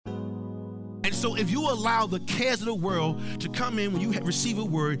And so if you allow the cares of the world to come in when you receive a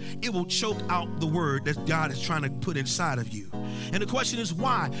word, it will choke out the word that God is trying to put inside of you. And the question is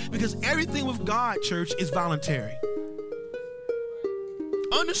why? Because everything with God, church, is voluntary.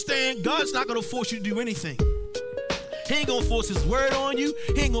 Understand, God's not going to force you to do anything. He ain't going to force his word on you.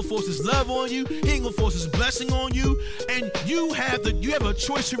 He ain't going to force his love on you. He ain't going to force his blessing on you. And you have a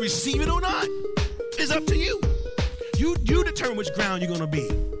choice to receive it or not. It's up to you. You determine which ground you're going to be.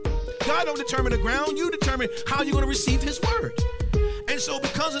 God don't determine the ground. You determine how you're going to receive his word. And so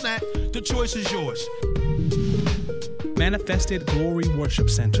because of that, the choice is yours. Manifested Glory Worship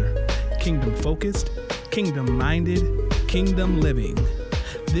Center. Kingdom focused, kingdom minded, kingdom living.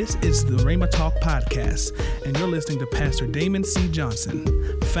 This is the Rhema Talk Podcast, and you're listening to Pastor Damon C.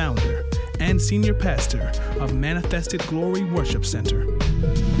 Johnson, founder and senior pastor of Manifested Glory Worship Center.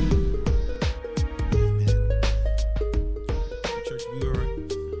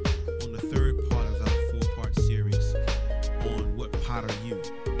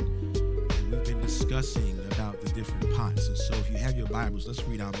 About the different pots. And so if you have your Bibles, let's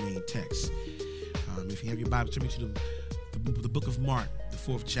read our main text. If you have your Bibles, turn me to the book of Mark, the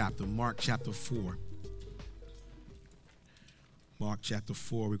 4th chapter, Mark chapter 4. Mark chapter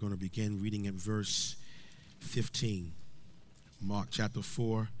 4, we're going to begin reading at verse 15. Mark chapter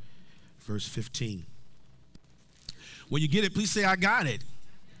 4, verse 15. When you get it, please say, I got it.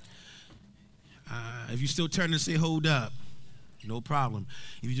 If you still turn and say, hold up. No problem.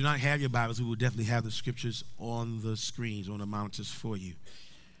 If you do not have your Bibles, we will definitely have the scriptures on the screens, on the monitors for you.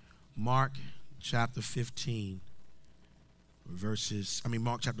 Mark chapter 4,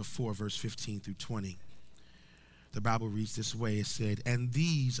 verse 15 through 20. The Bible reads this way. It said, and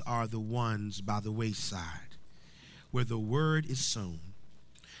these are the ones by the wayside, where the word is sown.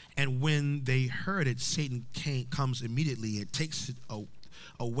 And when they heard it, Satan comes immediately and takes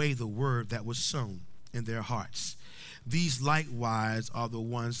away the word that was sown in their hearts. These likewise are the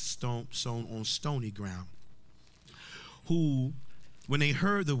ones sown on stony ground, who, when they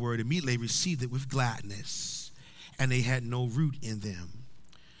heard the word, immediately received it with gladness, and they had no root in them.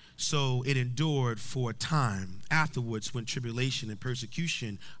 So it endured for a time. Afterwards, when tribulation and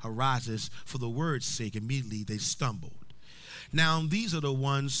persecution arises for the word's sake, immediately they stumbled. Now these are the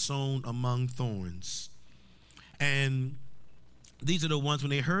ones sown among thorns, and these are the ones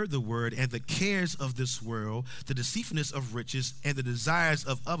when they heard the word, and the cares of this world, the deceitfulness of riches, and the desires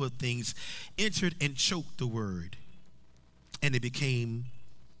of other things entered and choked the word, and it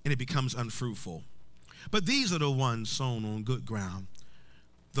becomes unfruitful. But these are the ones sown on good ground,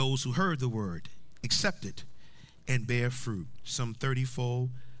 those who heard the word, accept it, and bear fruit, some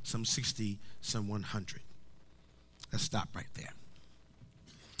 30-fold, some 60, some 100. Let's stop right there.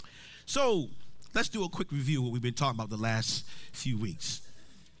 So let's do a quick review of what we've been talking about the last few weeks.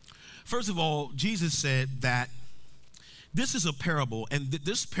 First of all, Jesus said that this is a parable, and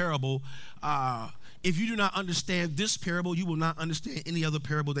this parable, if you do not understand this parable, you will not understand any other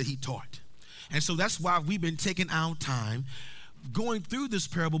parable that he taught. And so that's why we've been taking our time going through this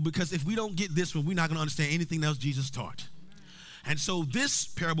parable, because if we don't get this one, we're not going to understand anything else Jesus taught. And so this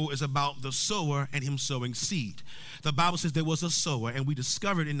parable is about the sower and him sowing seed. The Bible says there was a sower, and we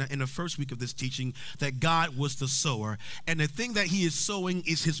discovered in the first week of this teaching that God was the sower, and the thing that he is sowing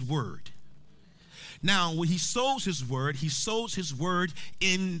is his word. Now, when he sows his word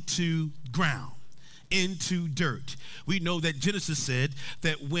into ground, into dirt. We know that Genesis said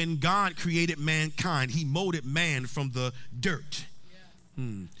that when God created mankind, he molded man from the dirt.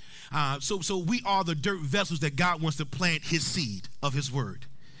 So we are the dirt vessels that God wants to plant his seed of his word.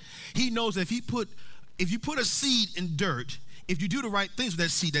 He knows that if you put a seed in dirt, if you do the right things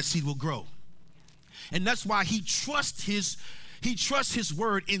with that seed will grow. And that's why he trusts his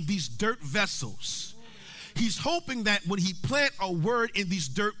word in these dirt vessels. He's hoping that when he plant a word in these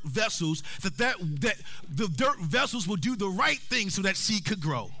dirt vessels, that the dirt vessels will do the right thing so that seed could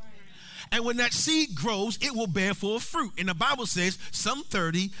grow. And when that seed grows, it will bear forth fruit. And the Bible says some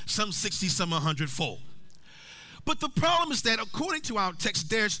 30, some 60, some 100-fold. But the problem is that according to our text,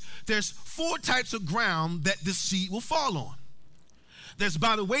 there's 4 types of ground that this seed will fall on. There's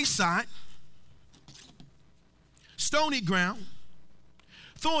by the wayside, stony ground,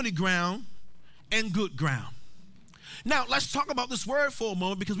 thorny ground, and good ground. Now, let's talk about this word for a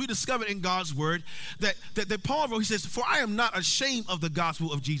moment, because we discovered in God's word that Paul wrote, he says, for I am not ashamed of the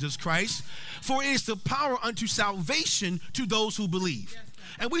gospel of Jesus Christ, for it is the power unto salvation to those who believe. Yes,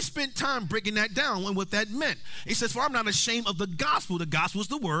 and we spent time breaking that down and what that meant. He says, for I'm not ashamed of the gospel. The gospel is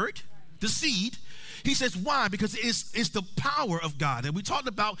the word, the seed. He says, why? Because it's the power of God. And we talked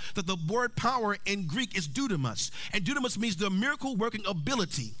about that the word power in Greek is dunamis. And dunamis means the miracle working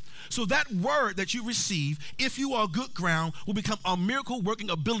ability. So that word that you receive, if you are good ground, will become a miracle working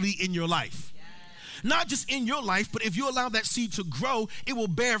ability in your life. Not just in your life, but if you allow that seed to grow, it will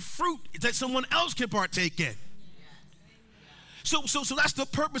bear fruit that someone else can partake in. So that's the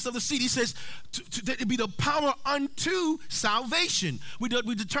purpose of the seed. He says that it be the power unto salvation. We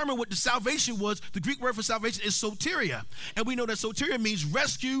determined what the salvation was. The Greek word for salvation is soteria. And we know that soteria means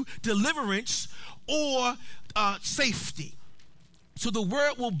rescue, deliverance, or safety. So the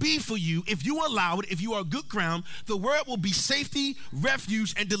word will be for you, if you allow it, if you are good ground, the word will be safety,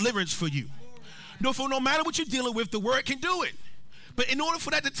 refuge, and deliverance for you. No matter what you're dealing with, the word can do it. But in order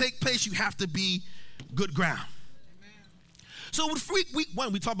for that to take place, you have to be good ground. So with week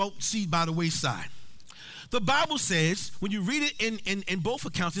 1, we talk about seed by the wayside. The Bible says, when you read it in both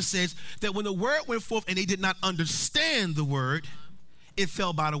accounts, it says that when the word went forth and they did not understand the word, it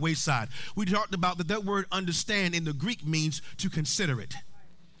fell by the wayside. We talked about that word understand in the Greek means to consider it.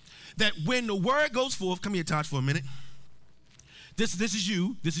 That when the word goes forth, come here, Taj, for a minute. This is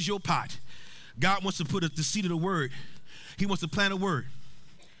you. This is your pot. God wants to put the seed of the word. He wants to plant a word.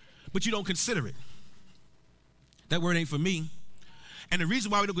 But you don't consider it. That word ain't for me. And the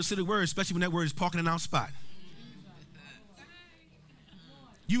reason why we don't consider the word, especially when that word is parking in our spot.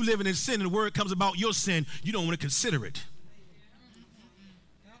 You living in sin and the word comes about your sin, you don't want to consider it.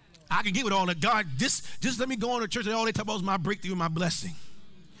 I can get with all that. God, just let me go on to church and all they talk about is my breakthrough and my blessing.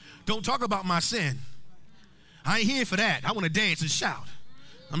 Don't talk about my sin. I ain't here for that. I want to dance and shout.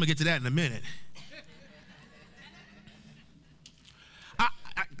 I'm going to get to that in a minute.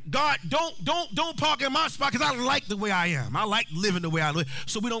 God, don't park in my spot because I like the way I am. I like living the way I live.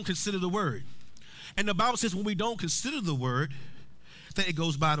 So we don't consider the word. And the Bible says when we don't consider the word, that it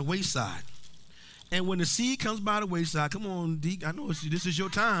goes by the wayside. And when the seed comes by the wayside, come on, Deke, I know this is your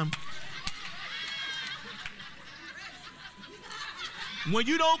time. When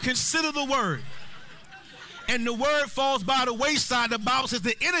you don't consider the word and the word falls by the wayside, the Bible says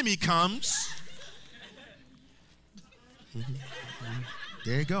the enemy comes.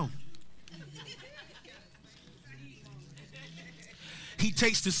 There you go. He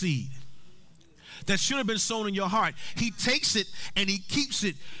takes the seed that should have been sown in your heart. He takes it and he keeps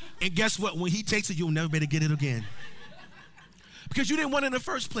it. And guess what? When he takes it, you'll never be able to get it again. Because you didn't want it in the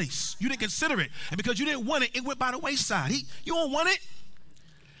first place. You didn't consider it. And because you didn't want it, it went by the wayside. You don't want it.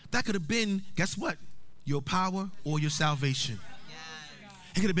 That could have been, guess what? Your power or your salvation.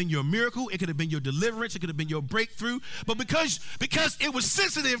 It could have been your miracle. It could have been your deliverance. It could have been your breakthrough. But because it was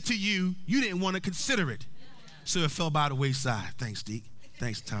sensitive to you, you didn't want to consider it. So it fell by the wayside. Thanks, Deke.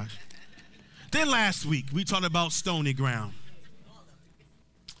 Thanks, Tosh. Then last week, we talked about stony ground.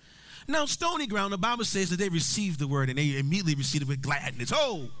 Now, stony ground, the Bible says that they received the word and they immediately received it with gladness.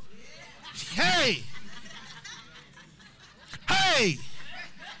 Oh, hey,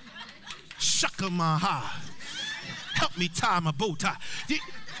 shakamaha. Help me tie my bow tie.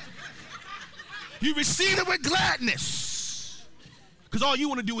 You receive it with gladness. Because all you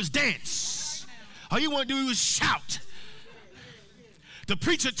want to do is dance. All you want to do is shout. The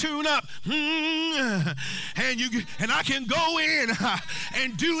preacher tune up, and I can go in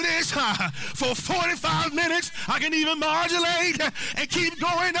and do this for 45 minutes. I can even modulate and keep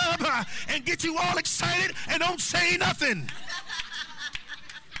going up and get you all excited and don't say nothing.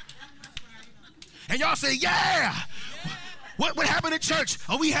 And y'all say, yeah. What happened at church?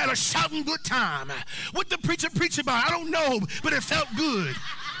 Oh, we had a shouting good time. What the preacher preached about? I don't know, but it felt good.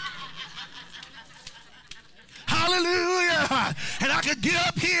 Hallelujah. And I could get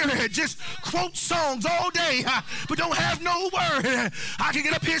up here and just quote songs all day, but don't have no word. I can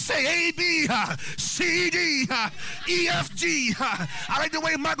get up here and say A, B, C, D, E, F, G. I like the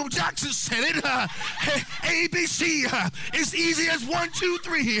way Michael Jackson said it. A, B, C. It's easy as 1, 2,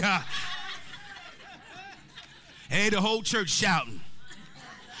 3. And the whole church shouting.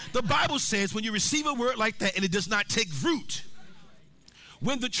 The Bible says when you receive a word like that and it does not take root,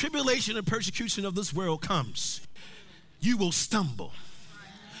 when the tribulation and persecution of this world comes, you will stumble.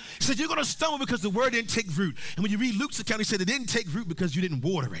 He said you're going to stumble because the word didn't take root. And when you read Luke's account, he said it didn't take root because you didn't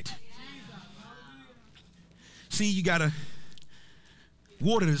water it. See, you got to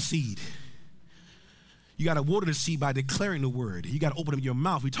water the seed. You got to water the seed by declaring the word. You got to open up your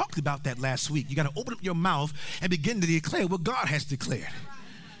mouth. We talked about that last week. You got to open up your mouth and begin to declare what God has declared.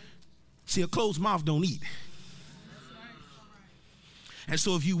 See, a closed mouth don't eat. And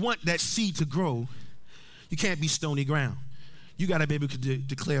so if you want that seed to grow, you can't be stony ground. You got to be able to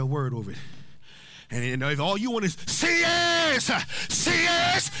declare a word over it. And if all you want is, say yes, say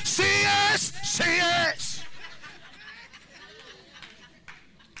yes, say yes, say yes.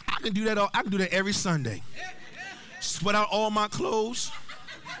 I can do that every Sunday. Sweat out all my clothes.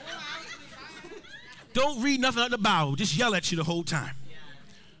 Don't read nothing out of the Bible. Just yell at you the whole time.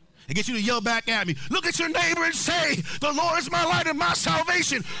 And get you to yell back at me. Look at your neighbor and say, the Lord is my light and my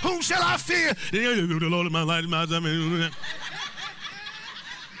salvation. Whom shall I fear? The Lord is my light and my salvation.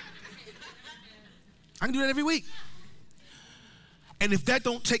 I can do that every week. And if that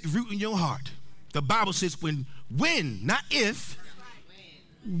don't take root in your heart, the Bible says when, not if,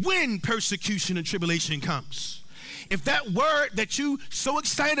 when persecution and tribulation comes. If that word that you so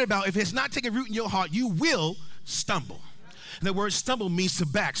excited about, if it's not taking root in your heart, you will stumble. And the word stumble means to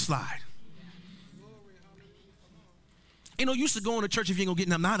backslide. Ain't no use to going to church if you ain't gonna get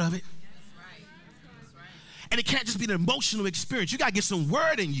nothing out of it. And it can't just be an emotional experience. You gotta get some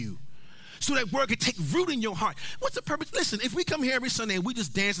word in you so that word can take root in your heart. What's the purpose? Listen, if we come here every Sunday and we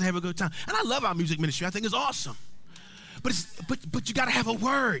just dance and have a good time, and I love our music ministry, I think it's awesome. But you gotta have a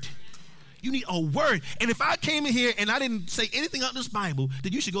word. You need a word. And if I came in here and I didn't say anything out of this Bible,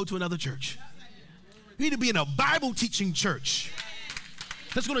 then you should go to another church. You need to be in a Bible teaching church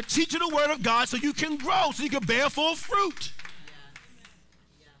that's going to teach you the word of God so you can grow, so you can bear full fruit.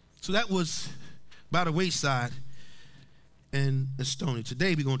 So that was by the wayside and the stony.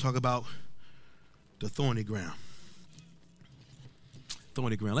 Today we're going to talk about the thorny ground.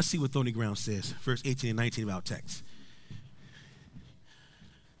 Thorny ground. Let's see what thorny ground says. Verse 18 and 19 of our text.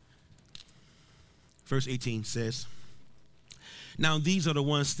 Verse 18 says, now these are the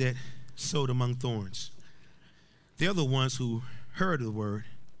ones that sowed among thorns. They're the ones who heard the word,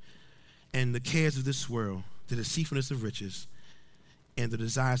 and the cares of this world, the deceitfulness of riches, and the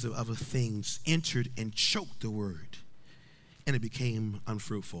desires of other things entered and choked the word, and it became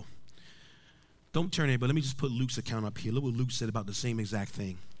unfruitful. Don't turn it, but let me just put Luke's account up here. Look what Luke said about the same exact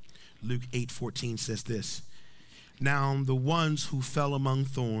thing. Luke 8:14 says this. Now the ones who fell among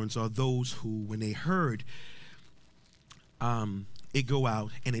thorns are those who, when they heard it go out,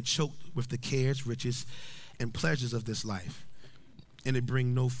 and it choked with the cares, riches, and pleasures of this life, and it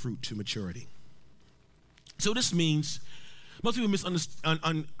bring no fruit to maturity. So this means, most people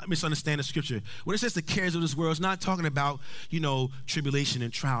misunderstand the scripture. When it says the cares of this world, it's not talking about, tribulation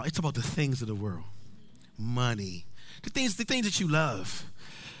and trial. It's about the things of the world. Money. The things that you love.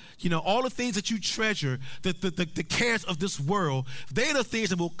 All the things that you treasure, the cares of this world, they're the things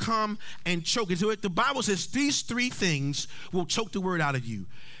that will come and choke into it. The Bible says these three things will choke the word out of you.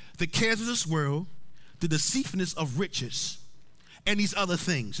 The cares of this world, the deceitfulness of riches, and these other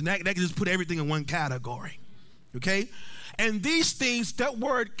things. And that can just put everything in one category. Okay? And these things, that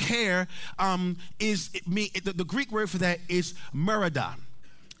word care, the Greek word for that is meridon.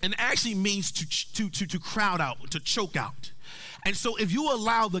 And it actually means to crowd out, to choke out. And so if you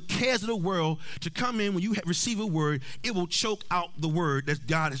allow the cares of the world to come in when you receive a word, it will choke out the word that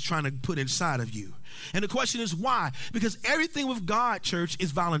God is trying to put inside of you. And the question is why? Because everything with God, church,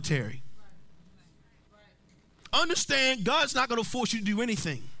 is voluntary. Understand, God's not going to force you to do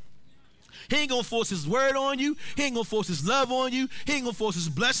anything. He ain't going to force his word on you. He ain't going to force his love on you. He ain't going to force his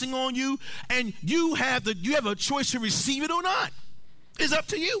blessing on you. And you have a choice to receive it or not. It's up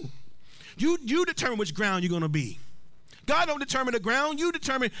to you. You determine which ground you're going to be. God don't determine the ground. You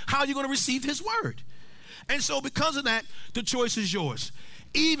determine how you're going to receive his word. And so because of that, the choice is yours.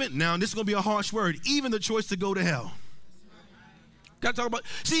 Even, now this is going to be a harsh word, even the choice to go to hell. Got to talk about,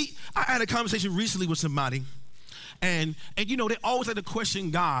 see, I had a conversation recently with somebody, and they always like to question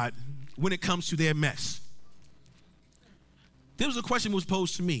God when it comes to their mess. There was a question that was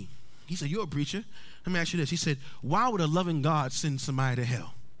posed to me. He said, you're a preacher. Let me ask you this. He said, why would a loving God send somebody to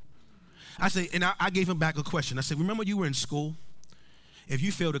hell? I said, and I gave him back a question. I said, remember you were in school? If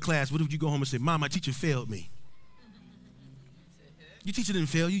you failed a class, what if you go home and say, Mom, my teacher failed me? Your teacher didn't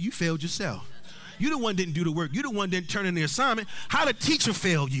fail you. You failed yourself. You the one didn't do the work. You the one didn't turn in the assignment. How the teacher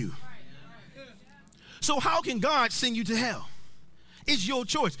failed you? So how can God send you to hell? It's your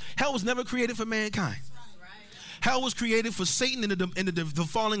choice. Hell was never created for mankind. Hell was created for Satan and the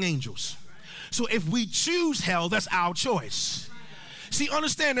fallen angels. So if we choose hell, that's our choice. See,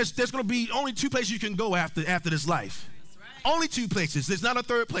 understand there's going to be only two places you can go after this life. Only two places. There's not a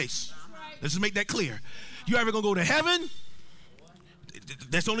third place. Let's just make that clear. You're either going to go to heaven.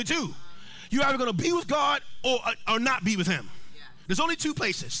 That's only two. You're either going to be with God or not be with him. There's only two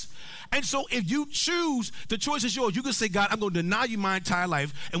places. And so if you choose, the choice is yours. You can say, God, I'm going to deny you my entire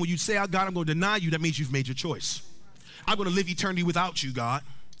life. And when you say, God, I'm going to deny you, that means you've made your choice. I'm going to live eternity without you, God.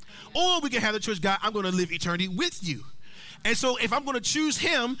 Or we can have the choice, God, I'm going to live eternity with you. And so if I'm going to choose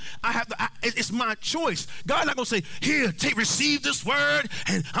him, it's my choice. God's not going to say, here, receive this word,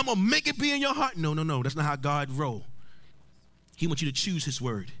 and I'm going to make it be in your heart. No. That's not how God rolls. He wants you to choose his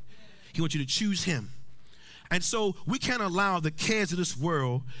word. He wants you to choose him. And so we can't allow the cares of this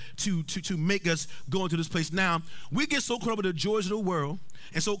world to make us go into this place. Now, we get so caught up with the joys of the world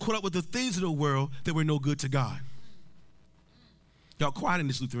and so caught up with the things of the world that we're no good to God. Y'all quiet in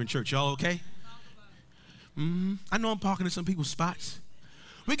this Lutheran church. Y'all okay? I know I'm parking in some people's spots.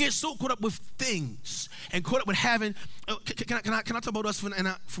 We get so caught up with things and caught up with having. Can I talk about us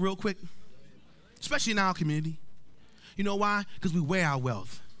for real quick? Especially in our community. You know why? Because we wear our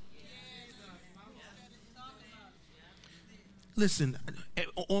wealth. Listen,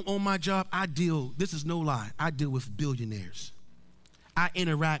 on my job, this is no lie, I deal with billionaires. I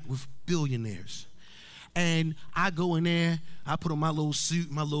interact with billionaires. And I go in there, I put on my little suit,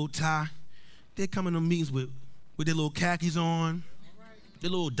 my little tie. They come in the meetings with their little khakis on, their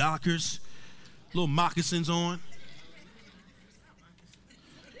little Dockers, little moccasins on.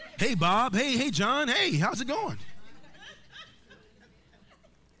 Hey, Bob. Hey, John. Hey, how's it going?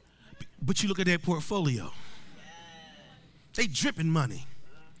 But you look at their portfolio. They dripping money.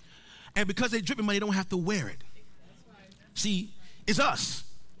 And because they dripping money, they don't have to wear it. See, it's us.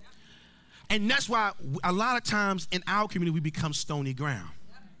 And that's why a lot of times in our community, we become stony ground.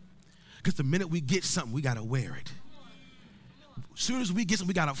 Because the minute we get something, we got to wear it. As soon as we get something,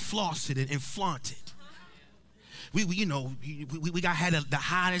 we got to floss it and flaunt it. We got to have the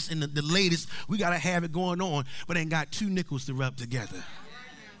hottest and the latest. We got to have it going on, but ain't got two nickels to rub together.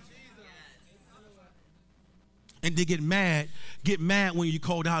 And they get mad when you're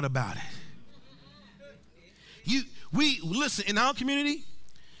called out about it. Listen, in our community,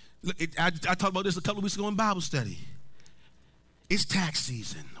 I talked about this a couple of weeks ago in Bible study. It's tax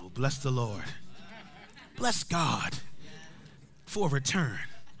season. Oh, bless the Lord. Bless God for a return.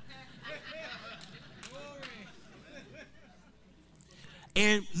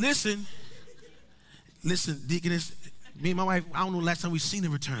 And listen, Deaconess, me and my wife, I don't know the last time we've seen a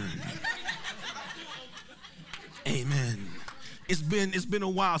return. Amen. It's been a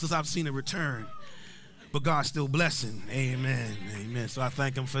while since I've seen a return, but God's still blessing. Amen. Amen. So I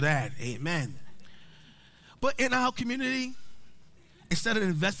thank him for that. Amen. But in our community, instead of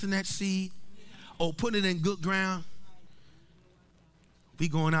investing that seed or putting it in good ground, we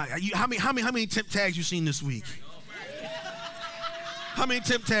going out. How many tip tags you seen this week? How many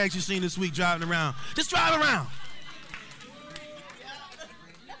tip tags you seen this week driving around? Just drive around.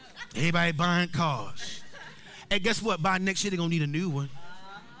 Everybody buying cars. And guess what? By next year, they're going to need a new one.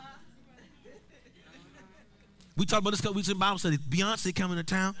 We talked about this a couple weeks in Bible study. Beyonce coming to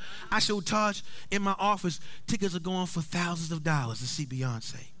town. I showed Taj in my office, tickets are going for thousands of dollars to see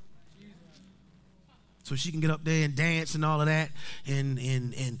Beyonce. So she can get up there and dance and all of that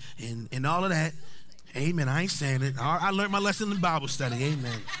and all of that. Amen. I ain't saying it. I learned my lesson in Bible study.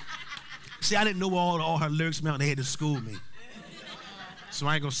 Amen. See, I didn't know all her lyrics meant. They had to school me. So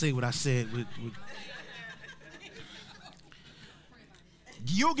I ain't going to say what I said.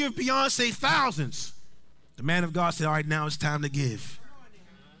 You'll give Beyonce thousands. The man of God said, all right, now it's time to give.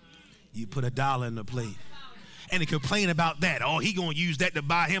 You put $1 in the plate. And they complain about that. Oh, he going to use that to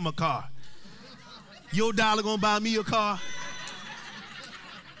buy him a car. Your dollar going to buy me a car?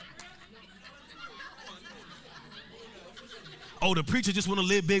 Oh, the preacher just want to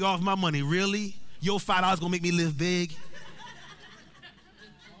live big off my money. Really? Your $5 going to make me live big?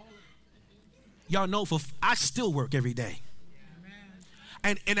 Y'all know I still work every day.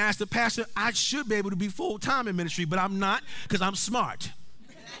 And as the pastor, I should be able to be full-time in ministry, but I'm not because I'm smart.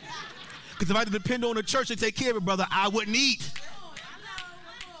 Because if I had to depend on the church to take care of it, brother, I wouldn't eat.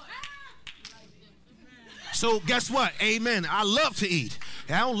 So guess what? Amen. I love to eat.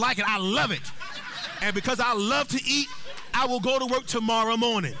 And I don't like it. I love it. And because I love to eat, I will go to work tomorrow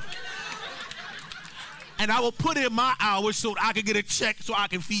morning. And I will put in my hours so I can get a check so I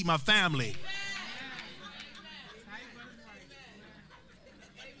can feed my family.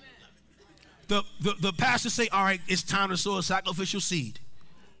 The pastor say, all right, it's time to sow a sacrificial seed.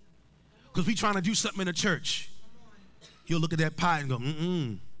 Because we trying to do something in the church. He'll look at that pie and go,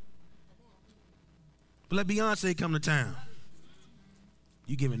 But let Beyonce come to town.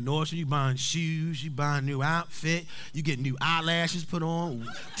 You giving Nordstrom, you buying shoes, you buying new outfit, you getting new eyelashes put on,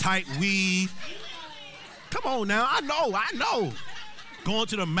 tight weave. Come on now, I know. Going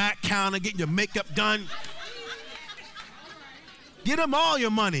to the Mac counter, getting your makeup done. Get them all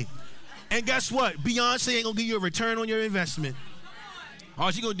your money. And guess what? Beyonce ain't gonna give you a return on your investment.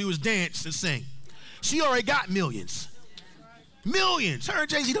 All she gonna do is dance and sing. She already got millions. Millions. Her and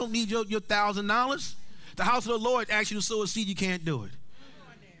Jay-Z don't need your $1,000. The house of the Lord asks you to sow a seed, you can't do it.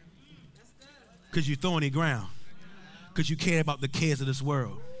 Because you're thorny ground. Because you care about the cares of this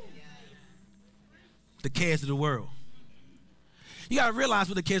world. The cares of the world. You got to realize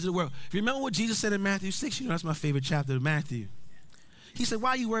what the cares of the world. Remember what Jesus said in Matthew 6? You know, that's my favorite chapter of Matthew. He said, why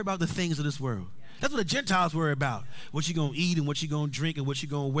are you worried about the things of this world? That's what the Gentiles worry about. What you going to eat and what you going to drink and what you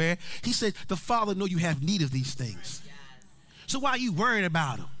going to wear. He said, the Father know you have need of these things. So why are you worrying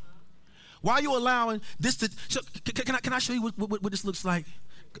about them? Why are you allowing this to... So can I show you what this looks like?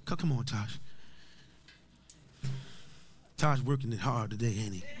 Come on, Tosh. Tosh working it hard today,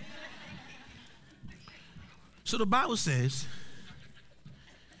 ain't he? So the Bible says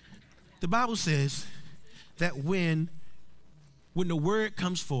that when the word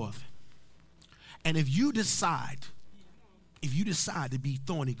comes forth, and if you decide to be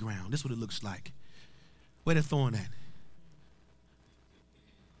thorny ground, this is what it looks like. Where the thorn at?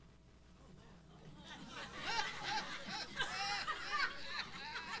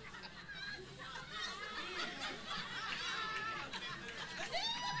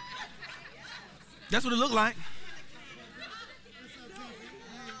 That's what it looked like.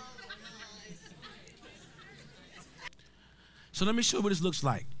 So let me show you what this looks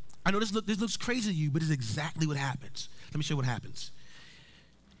like. I know this looks crazy to you, but it's exactly what happens. Let me show you what happens.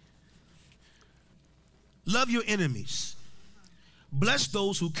 Love your enemies. Bless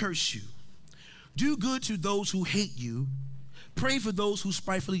those who curse you. Do good to those who hate you. Pray for those who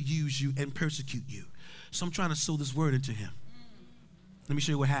spitefully use you and persecute you. So I'm trying to sow this word into him. Let me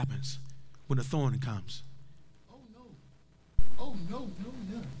show you what happens when the thorn comes. Oh, no. Oh, no.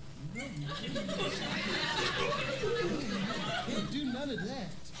 Can't do none of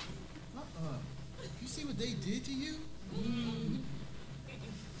that. You see what they did to you?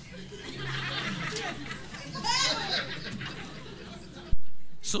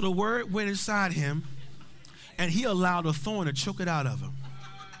 So the word went inside him, and he allowed a thorn to choke it out of him.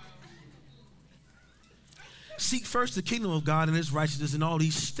 Seek first the kingdom of God and his righteousness, and all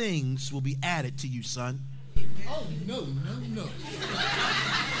these things will be added to you, son. Oh, no.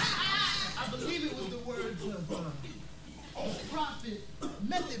 I believe it was the words of the prophet,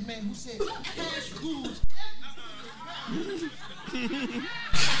 Method Man, who said, cash rules everything. The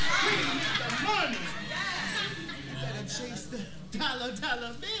money. You better chase the dollar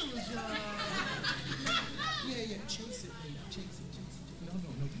bills, y'all. Yeah, chase it, baby. Chase it. No,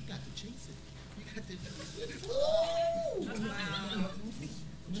 you got to chase it. You got to chase it. Ooh! I'm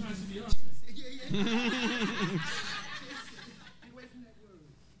trying to be honest. Yeah.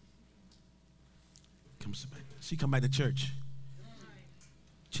 She come back to church.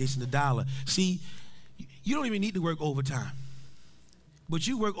 Chasing the dollar. See, you don't even need to work overtime. But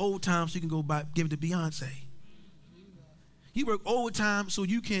you work overtime so you can go give it to Beyonce. You work overtime so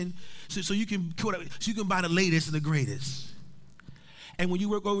you can buy the latest and the greatest. And when you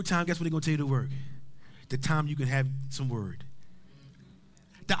work overtime, guess what they're gonna tell you to work? The time you can have some word.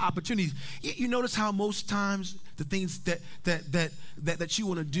 The opportunities. You notice how most times the things that you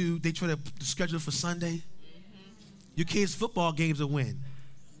want to do, they try to schedule for Sunday. Your kids' football games are when?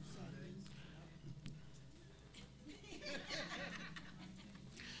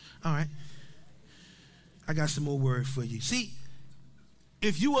 All right. I got some more word for you. See,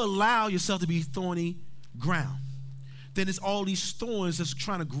 if you allow yourself to be thorny ground, then it's all these thorns that's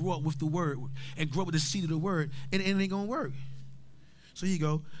trying to grow up with the word and grow up with the seed of the word, and it ain't going to work. So here you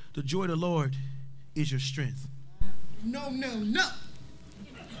go. The joy of the Lord is your strength. No.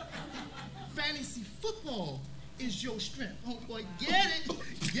 Fantasy football is your strength. Oh, boy, get it.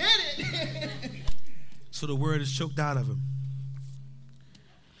 So the word is choked out of him.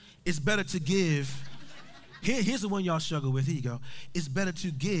 It's better to give. Here's the one y'all struggle with. Here you go. It's better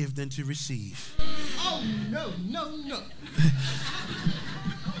to give than to receive. Oh, no.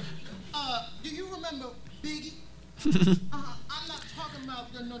 Do you remember Biggie? I'm not talking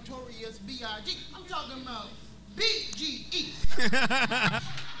about the notorious B.I.G. I'm talking about B.G.E. You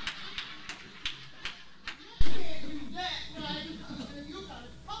can't do that, right? You got it.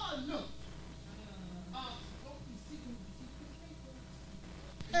 Oh, no.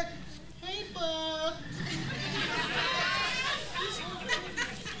 Paper.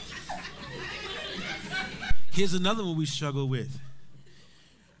 Here's another one we struggle with.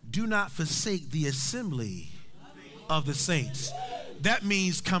 Do not forsake the assembly of the saints. That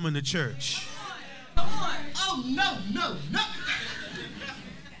means coming to church. Oh, no.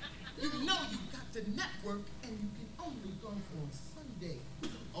 You know you got to network, and you can only go on Sunday.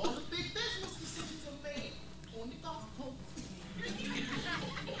 All the big business decisions are made on the golf course. Get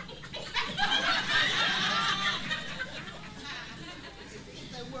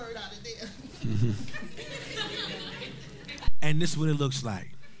that word out of there. And this is what it looks like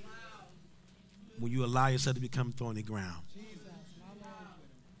when you allow yourself to become thorny ground.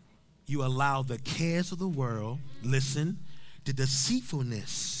 You allow the cares of the world, listen, the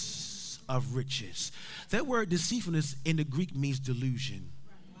deceitfulness of riches. That word deceitfulness in the Greek means delusion,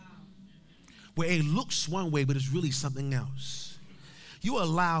 where it looks one way, but it's really something else. You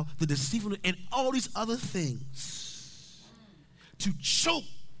allow the deceitfulness and all these other things to choke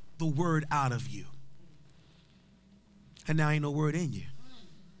the word out of you. And now ain't no word in you.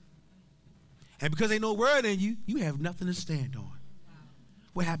 And because ain't no word in you, you have nothing to stand on.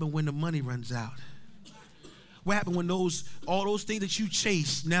 What happened when the money runs out? What happened when all those things that you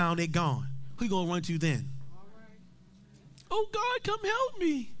chase, now they're gone? Who you going to run to then? Oh, God, come help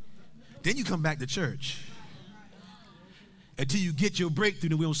me. Then you come back to church. Until you get your breakthrough,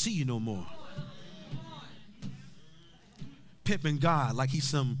 then we don't see you no more. Pimping God like he's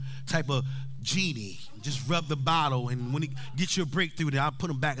some type of genie. Just rub the bottle, and when he gets your breakthrough, then I'll put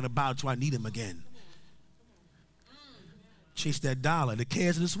him back in the bottle until I need him again. Chase that dollar. The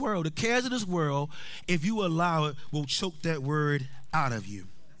cares of this world. The cares of this world, if you allow it, will choke that word out of you.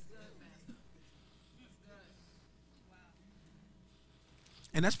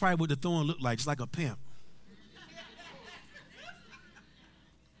 And that's probably what the thorn looked like. It's like a pimp.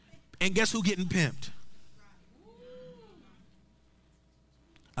 And guess who getting pimped?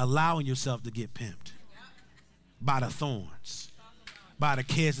 Allowing yourself to get pimped by the thorns, by the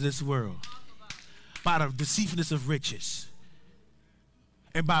cares of this world, by the deceitfulness of riches,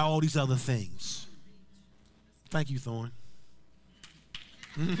 and by all these other things. Thank you, Thorn.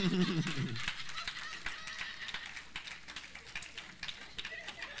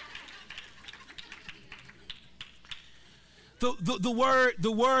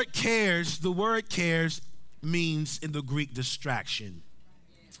 The word cares means in the Greek distraction.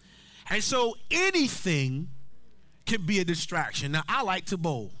 And so anything can be a distraction. Now, I like to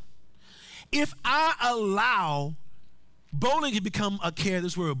bowl. If I allow, bowling can become a care of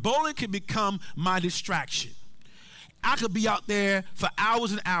this world. Bowling can become my distraction. I could be out there for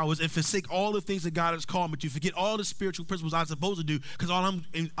hours and hours and forsake all the things that God has called me to, forget all the spiritual principles I'm supposed to do because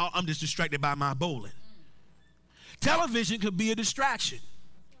I'm just distracted by my bowling. Television could be a distraction.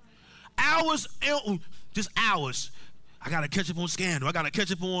 Hours, just hours. I got to catch up on Scandal. I got to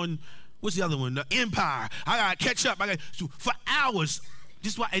catch up on, what's the other one? The Empire. I got to catch up. For hours.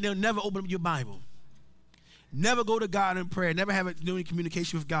 Just why, and they'll never open up your Bible. Never go to God in prayer. Never have any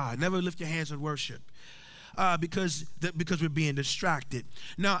communication with God. Never lift your hands in worship. Because we're being distracted.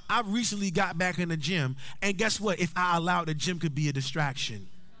 Now, I recently got back in the gym, and guess what? If I allowed, the gym could be a distraction.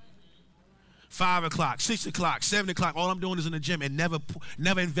 5 o'clock, 6 o'clock, 7 o'clock, all I'm doing is in the gym and never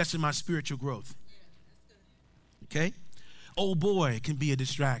invest in my spiritual growth. Okay? Old boy can be a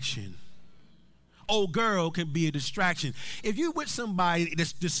distraction. Old girl can be a distraction. If you're with somebody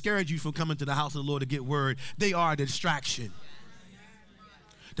that's discouraged you from coming to the house of the Lord to get word, they are a distraction.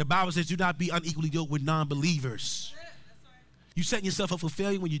 The Bible says do not be unequally yoked with non-believers. You setting yourself up for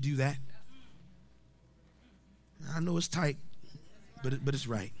failure when you do that. I know it's tight, but it's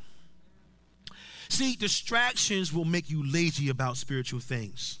right. See, distractions will make you lazy about spiritual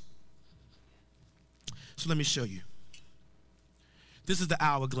things. So let me show you. This is the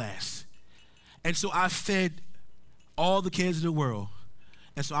hourglass. And so I fed all the kids in the world.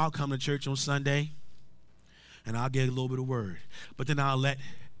 And so I'll come to church on Sunday, and I'll get a little bit of word. But then I'll let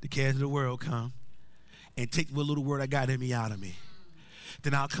the kids of the world come and take what little word I got in me out of me.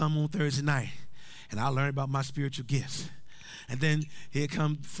 Then I'll come on Thursday night, and I'll learn about my spiritual gifts. And then here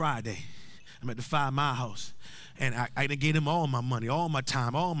come Friday. I'm at the 5 Mile House, and I gave them all my money, all my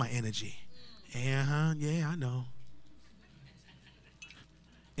time, all my energy. Yeah, I know.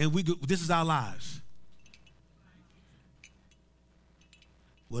 And this is our lives.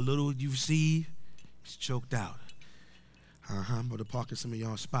 What little you receive is choked out. I'm going to park in some of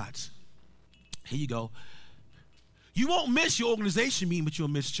y'all spots. Here you go. You won't miss your organization meeting, but you'll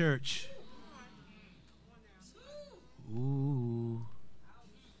miss church. Ooh.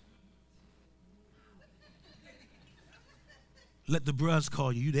 Let the brothers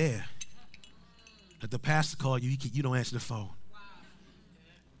call you there. Let the pastor call you. You don't answer the phone.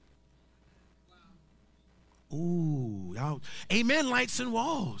 Ooh, y'all. Amen, lights and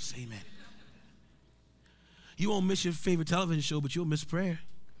walls. Amen. You won't miss your favorite television show, but you'll miss prayer.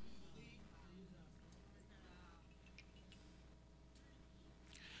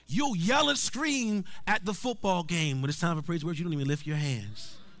 You'll yell and scream at the football game when it's time for praise words. You don't even lift your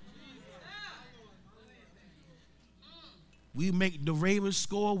hands. We make the Ravens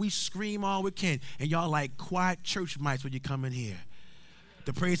score. We scream all we can. And y'all like quiet church mice when you come in here.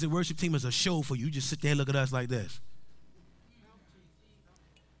 The praise and worship team is a show for you. You just sit there and look at us like this.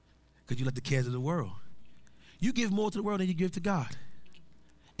 Because you let the cares of the world. You give more to the world than you give to God.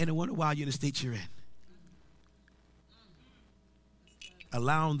 And I wonder why you're in the state you're in.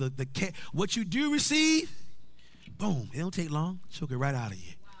 Allowing what you do receive, boom, it don't take long, choke it right out of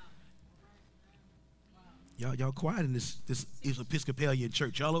you. Y'all quiet in this is Episcopalian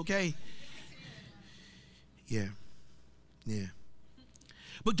church. Y'all okay? Yeah.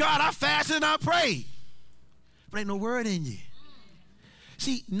 But God, I fasted and I prayed. But ain't no word in you.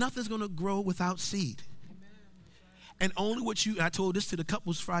 See, nothing's going to grow without seed. And only I told this to the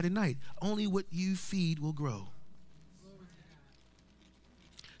couples Friday night, only what you feed will grow.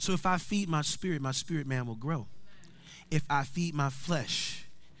 So if I feed my spirit man will grow. If I feed my flesh,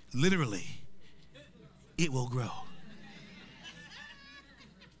 literally, it will grow.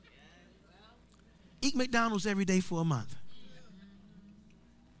 Eat McDonald's every day for a month.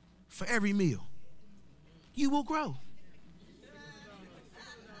 For every meal. You will grow.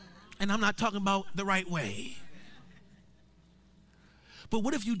 And I'm not talking about the right way. But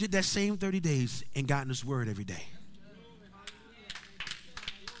what if you did that same 30 days and got in this word every day?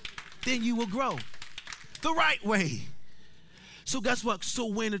 Then you will grow the right way. So guess what? So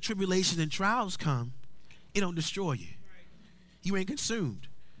when the tribulations and trials come, it don't destroy you. You ain't consumed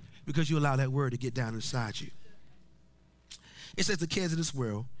because you allow that word to get down inside you. It says the cares of this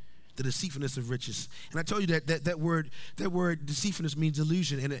world, the deceitfulness of riches. And I told you that word deceitfulness means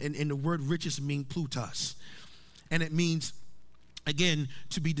illusion, and the word riches means plutos. And it means, again,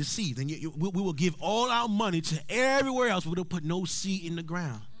 to be deceived. And we will give all our money to everywhere else, but we'll put no seed in the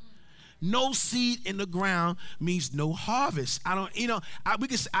ground. No seed in the ground means no harvest.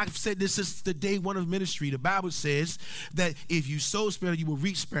 I've said this since the day one of ministry. The Bible says that if you sow sparingly, you will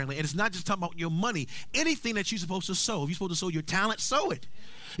reap sparingly. And it's not just talking about your money. Anything that you're supposed to sow. If you're supposed to sow your talent, sow it.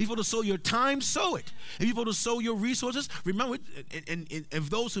 If you're supposed to sow your time, sow it. If you're supposed to sow your resources, remember, and if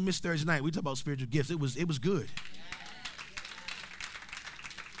those who missed Thursday night, we talk about spiritual gifts. It was good.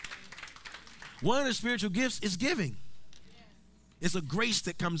 One of the spiritual gifts is giving. It's a grace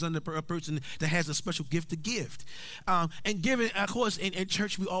that comes under a person that has a special gift to give. And giving, of course, in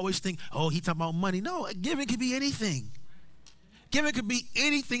church we always think, oh, he talking about money. No, giving could be anything. Giving could be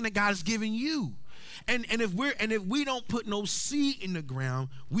anything that God has given you. And if we don't put no seed in the ground,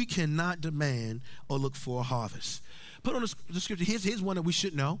 we cannot demand or look for a harvest. Put on the scripture. Here's one that we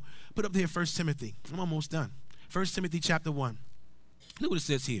should know. Put up there 1 Timothy. I'm almost done. 1 Timothy chapter 1. Look what it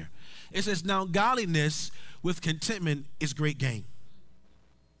says here. It says, now godliness with contentment is great gain.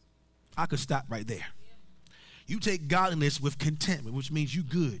 I could stop right there. You take godliness with contentment, which means you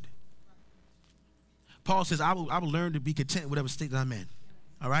good. Paul says, I will learn to be content with whatever state that I'm in.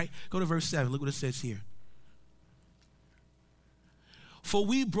 All right? Go to verse 7. Look what it says here. For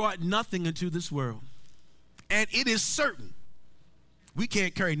we brought nothing into this world, and it is certain we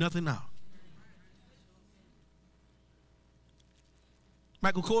can't carry nothing out.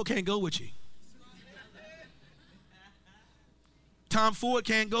 Michael Cole can't go with you. Tom Ford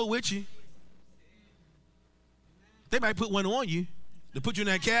can't go with you. They might put one on you to put you in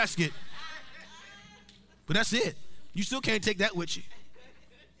that casket. But that's it. You still can't take that with you.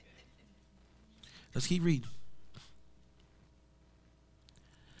 Let's keep reading.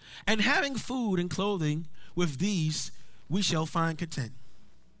 And having food and clothing, with these we shall find content.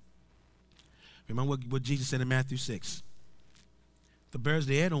 Remember what Jesus said in Matthew 6. The birds of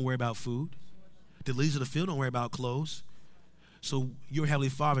the air don't worry about food. The lilies of the field don't worry about clothes. So your Heavenly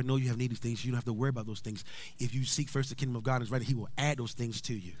Father knows you have needy things. You don't have to worry about those things. If you seek first the kingdom of God and his right, he will add those things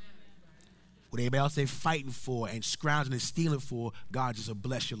to you. What everybody else they're fighting for and scrounging and stealing for, God just will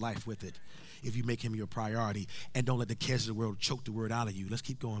bless your life with it if you make him your priority and don't let the cares of the world choke the word out of you. Let's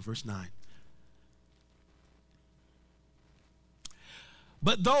keep going. Verse 9.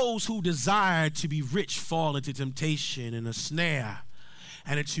 But those who desire to be rich fall into temptation and a snare,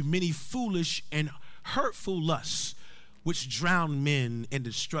 and into many foolish and hurtful lusts, which drown men in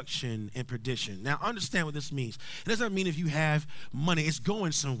destruction and perdition. Now, understand what this means. It doesn't mean if you have money, it's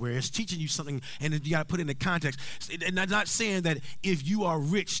going somewhere. It's teaching you something, and you got to put it in the context. And I'm not saying that if you are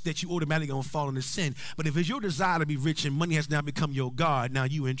rich that you automatically going to fall into sin. But if it's your desire to be rich and money has now become your God, now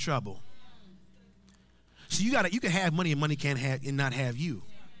you in trouble. So you can have money and money can't have and not have you.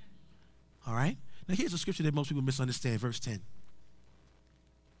 All right? Now, here's a scripture that most people misunderstand. Verse 10.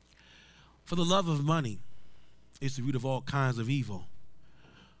 For the love of money is the root of all kinds of evil,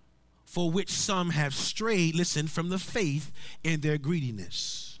 for which some have strayed, listen, from the faith in their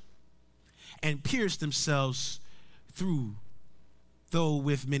greediness, and pierced themselves through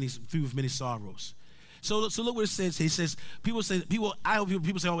with many sorrows. So look what it says. He says, people say,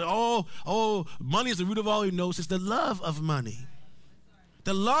 oh, money is the root of all evil. No, it's the love of money.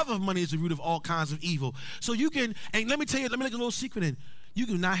 The love of money is the root of all kinds of evil. So you can, and let me let me make a little secret in. You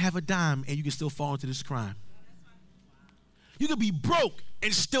can not have a dime and you can still fall into this crime. You can be broke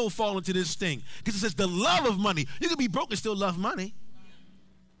and still fall into this thing. Because it says the love of money. You can be broke and still love money.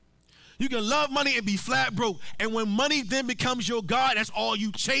 You can love money and be flat broke. And when money then becomes your God, that's all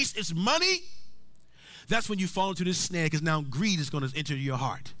you chase is money. That's when you fall into this snare, because now greed is going to enter your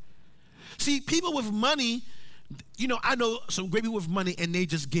heart. See, people with money, you know, I know some great people with money, and they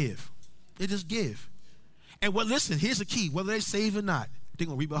just give. They just give. And well, listen, here's the key. Whether they save or not, they're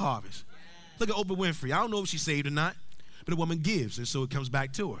going to reap a harvest. Look at Oprah Winfrey. I don't know if she saved or not, but a woman gives, and so it comes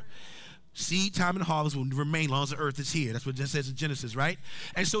back to her. Seed, time, and harvest will remain long as the earth is here. That's what it says in Genesis, right?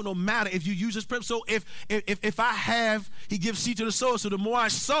 And so no matter if you use this principle, so if I have, he gives seed to the sower, so the more I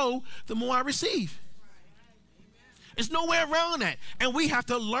sow, the more I receive. There's no way around that. And we have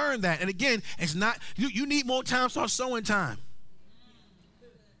to learn that. And again, it's not, you need more time, start sowing time.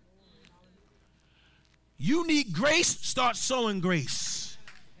 You need grace, start sowing grace.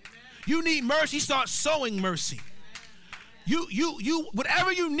 You need mercy, start sowing mercy. You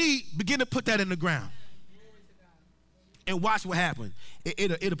whatever you need, begin to put that in the ground. And watch what happens.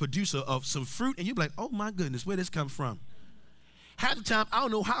 It'll produce of some fruit, and you'll be like, oh my goodness, where did this come from? Half the time, I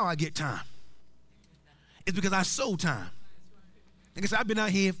don't know how I get time. It's because I sow time. Like I said, I've been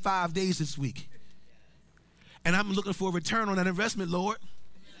out here 5 days this week. And I'm looking for a return on that investment, Lord.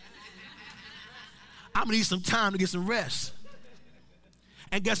 I'm going to need some time to get some rest.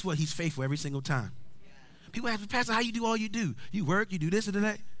 And guess what? He's faithful every single time. People ask me, Pastor, how you do all you do? You work, you do this and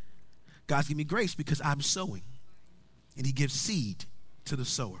that. God's giving me grace because I'm sowing. And he gives seed to the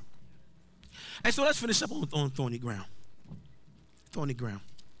sower. And so let's finish up on thorny ground. Thorny ground.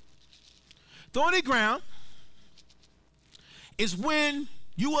 Thorny ground is when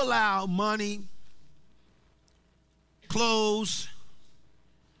you allow money, clothes,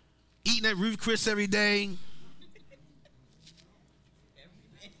 eating at Ruth Chris every day.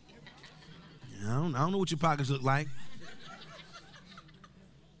 I don't know what your pockets look like.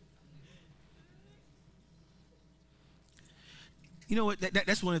 You know what?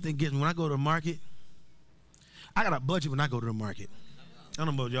 That's one of the things gets me. When I go to the market, I got a budget when I go to the market. I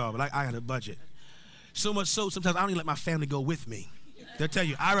don't know about y'all, but I got a budget. So much so, sometimes I don't even let my family go with me. They'll tell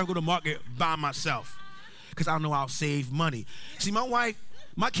you, I'd rather go to the market by myself because I know I'll save money. See, my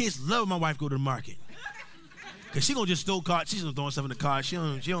kids love my wife go to the market. Because she going to just throw cards. She's just throwing stuff in the cart. She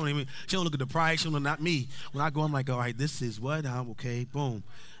don't look at the price. She don't, not me. When I go, I'm like, all right, this is what? I'm okay, boom.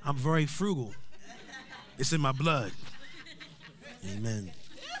 I'm very frugal. It's in my blood. Amen.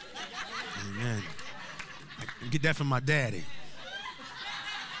 Amen. I get that from my daddy.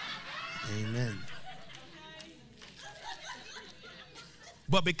 Amen.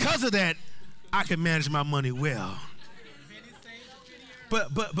 But because of that, I can manage my money well.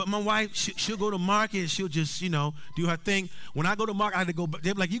 But my wife, she'll go to market. She'll just, do her thing. When I go to market, I have to go.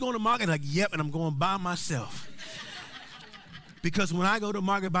 They're like, you going to market? I'm like, yep, and I'm going by myself. Because when I go to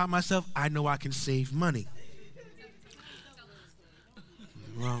market by myself, I know I can save money.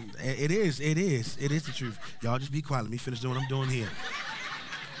 Well, it is the truth. Y'all just be quiet. Let me finish doing what I'm doing here.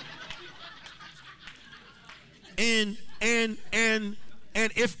 And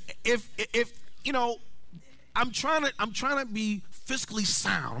if I'm trying to be fiscally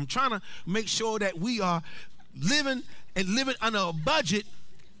sound. I'm trying to make sure that we are living under a budget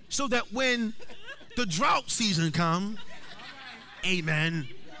so that when the drought season comes, amen,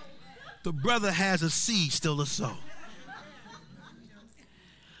 the brother has a seed still to sow.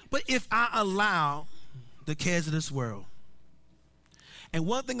 But if I allow the cares of this world, and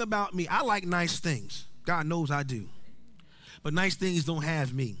one thing about me, I like nice things. God knows I do. But nice things don't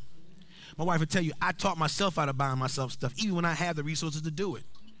have me. My wife would tell you, I taught myself out of buying myself stuff, even when I have the resources to do it.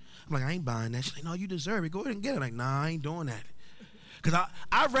 I'm like, I ain't buying that. She's like, no, you deserve it. Go ahead and get it. I'm like, nah, I ain't doing that. Because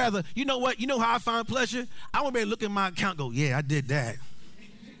I'd rather, you know what? You know how I find pleasure? I want to be able to look at my account and go, yeah, I did that.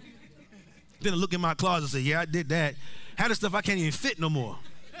 Then I look in my closet and say, yeah, I did that. Have the stuff I can't even fit no more.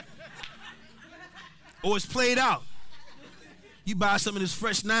 Or it's played out. You buy something that's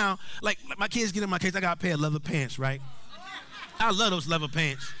fresh now. Like my kids get in my case, I got a pair of leather pants, right? I love those leather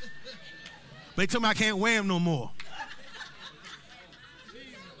pants. But they tell me I can't wear them no more.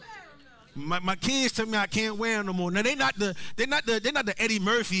 My kids tell me I can't wear them no more. Now they're not the Eddie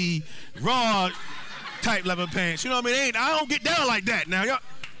Murphy raw type leather pants. You know what I mean? I don't get down like that. Now y'all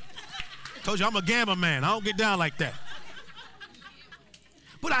told you I'm a gambler man. I don't get down like that.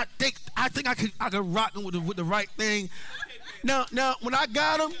 But I think I could rock them with the right thing. Now when I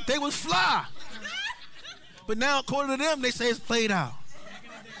got them, they was fly. But now according to them, they say it's played out.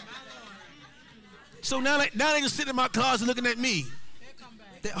 So now they just sitting in my closet looking at me.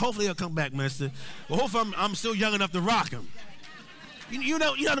 Hopefully they'll come back, mister. Well, hopefully I'm still young enough to rock them. You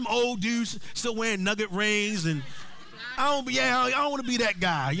know them old dudes still wearing nugget rings, and I don't want to be that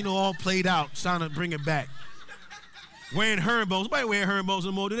guy, all played out, trying to bring it back. Wearing herringbones. Nobody wear herringbones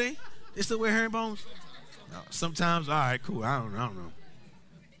no more, do they? They still wear herringbones? Sometimes, all right, cool. I don't know.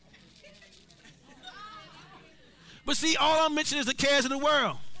 But see, all I'm mentioning is the cares of the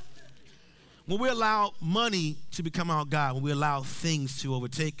world. When we allow money to become our God, when we allow things to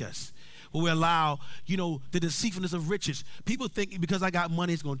overtake us, when we allow, the deceitfulness of riches, people think because I got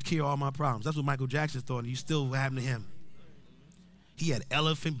money, it's going to cure all my problems. That's what Michael Jackson thought, and you still what happened to him. He had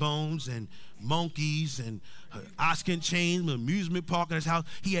elephant bones and monkeys and Oscar chains, an amusement park in his house.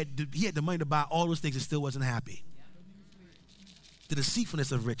 He had the money to buy all those things and still wasn't happy. The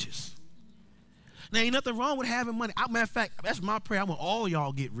deceitfulness of riches. Now, ain't nothing wrong with having money. Matter of fact, that's my prayer. I want all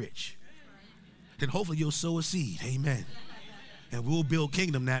y'all get rich. Then hopefully you'll sow a seed. Amen. And we'll build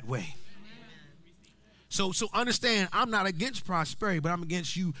kingdom that way. So understand, I'm not against prosperity, but I'm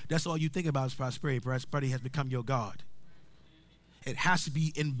against you. That's all you think about is prosperity. Prosperity has become your God. It has to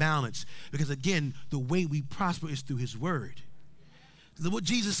be in balance because, again, the way we prosper is through his word. What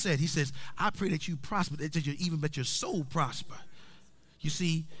Jesus said, he says, I pray that you prosper, that your soul prosper. You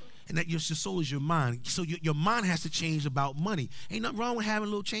see, and that your soul is your mind. So your mind has to change about money. Ain't nothing wrong with having a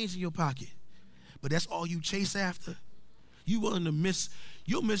little change in your pocket. But that's all you chase after. You willing to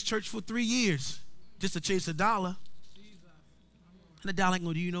you'll miss church for 3 years just to chase $1. And the dollar ain't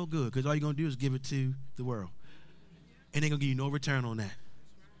going to do you no good because all you're going to do is give it to the world. And they're going to give you no return on that.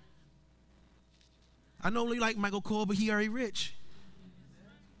 I know you like Michael Cole, but he already rich.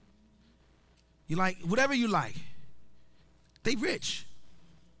 You like, whatever you like. They rich.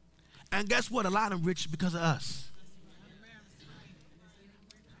 And guess what? A lot of them rich because of us.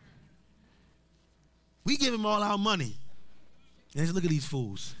 We give them all our money. And just look at these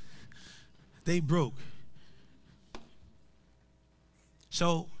fools. They broke.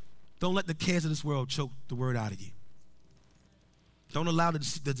 So don't let the cares of this world choke the word out of you. Don't allow the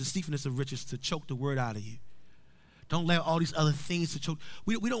deceitfulness of riches to choke the word out of you. Don't allow all these other things to choke.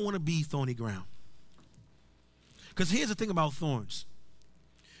 We don't want to be thorny ground. Because here's the thing about thorns.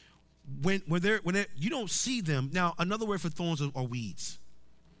 When you don't see them. Now, another word for thorns are weeds.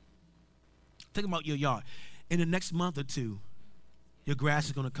 Think about your yard. In the next month or two, your grass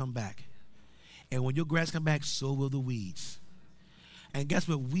is going to come back. And when your grass comes back, so will the weeds. And guess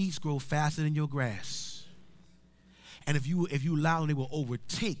what? Weeds grow faster than your grass. And if you allow them, they will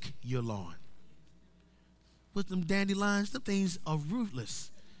overtake your lawn. With them dandelions, them things are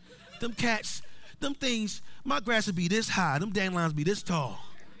ruthless. Them cats, them things, my grass would be this high. Them dandelions be this tall.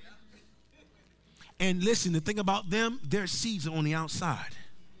 And listen, the thing about them, their seeds are on the outside.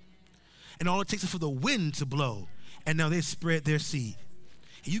 And all it takes is for the wind to blow. And now they spread their seed.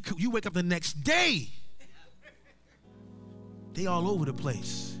 And you wake up the next day. They all over the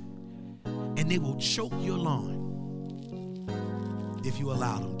place. And they will choke your lawn if you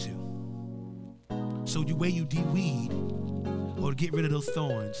allow them to. So the way you de-weed or to get rid of those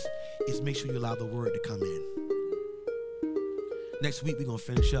thorns is make sure you allow the word to come in. Next week, we're going to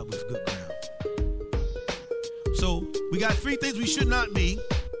finish up with good ground. So we got 3 things we should not be: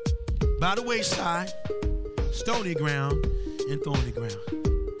 by the wayside, stony ground, and thorny ground.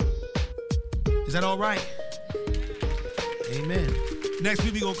 Is that all right? Amen. Next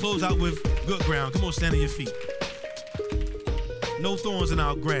week, we're going to close out with good ground. Come on, stand on your feet. No thorns in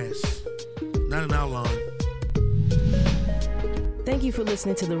our grass, not in our lawn. Thank you for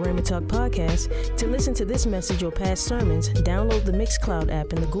listening to the Rhema Talk podcast. To listen to this message or past sermons, download the Mixcloud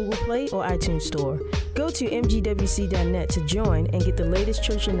app in the Google Play or iTunes Store. Go to mgwc.net to join and get the latest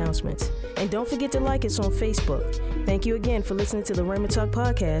church announcements. And don't forget to like us on Facebook. Thank you again for listening to the Rhema Talk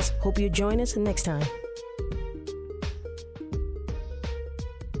podcast. Hope you'll join us next time.